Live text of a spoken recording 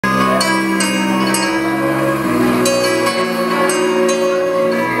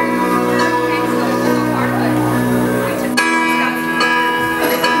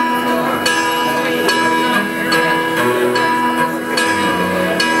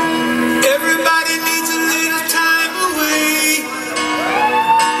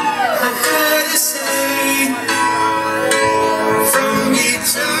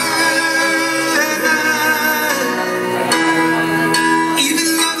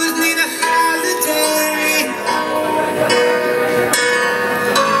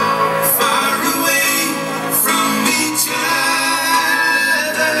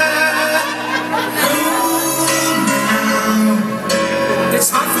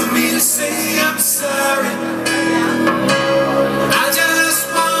say I'm sorry. I just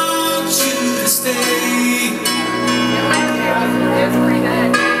want you to stay.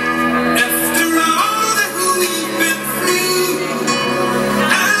 After all that we've been through,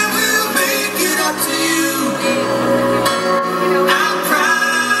 I will make it up to you. I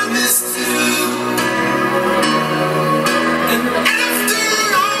promise to. And after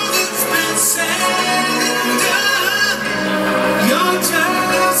all that's been said and done, you're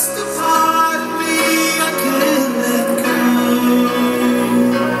just a part of me I can't let go.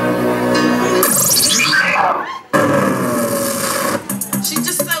 She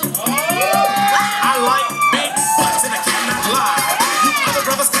just so I like big butts and I cannot lie. You other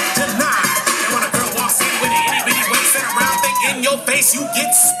brothers can't deny. And when a girl walks in with an itty bitty waist and a round thing in your face, you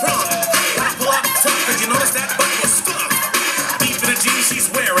get sprung. When I pull up tough, cause you notice that butt was stuck deep in the jeans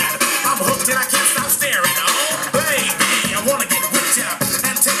she's wearing. I'm hooked and I can't stop staring. Oh baby, I wanna get whipped up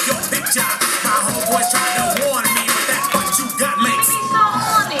and take your picture. My homeboys tried to warn me, but that butt you got makes me so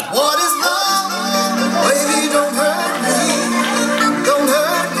horny. What is love? Baby, don't hurt me. Don't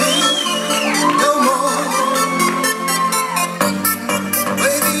hurt me no more.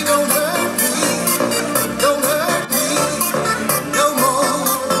 Baby, don't hurt me. Don't hurt me no more.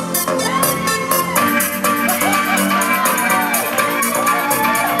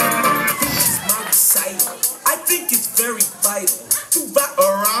 My recital, I think it's very vital to rock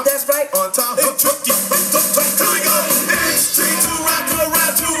around. That's right, on time. It's tricky. Here we go. It's tricky to rock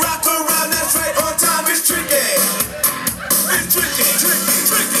around, to rock around. That's right, on time. It's tricky. It's tricky, tricky,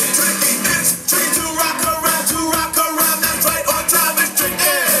 tricky, tricky. It's tricky to rock around, to rock around. That's right, on time. It's tricky.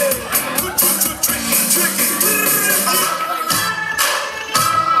 Tricky, tricky.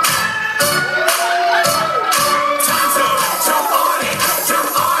 Time to jump on it,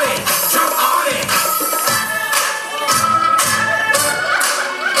 jump on it, jump on it.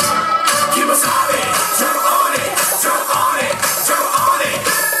 Keep us on it, jump on it, jump on it, jump on it.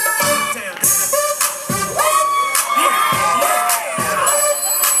 Damn.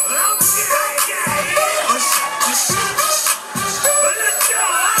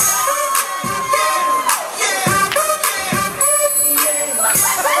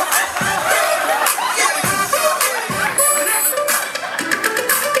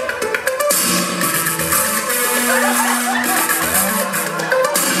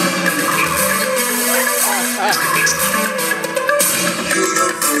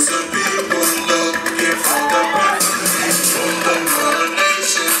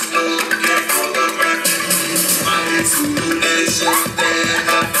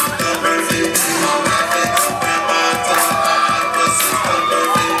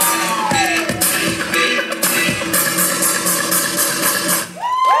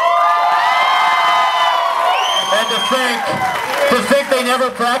 And to think they never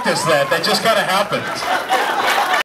practiced that. That just kind of happened.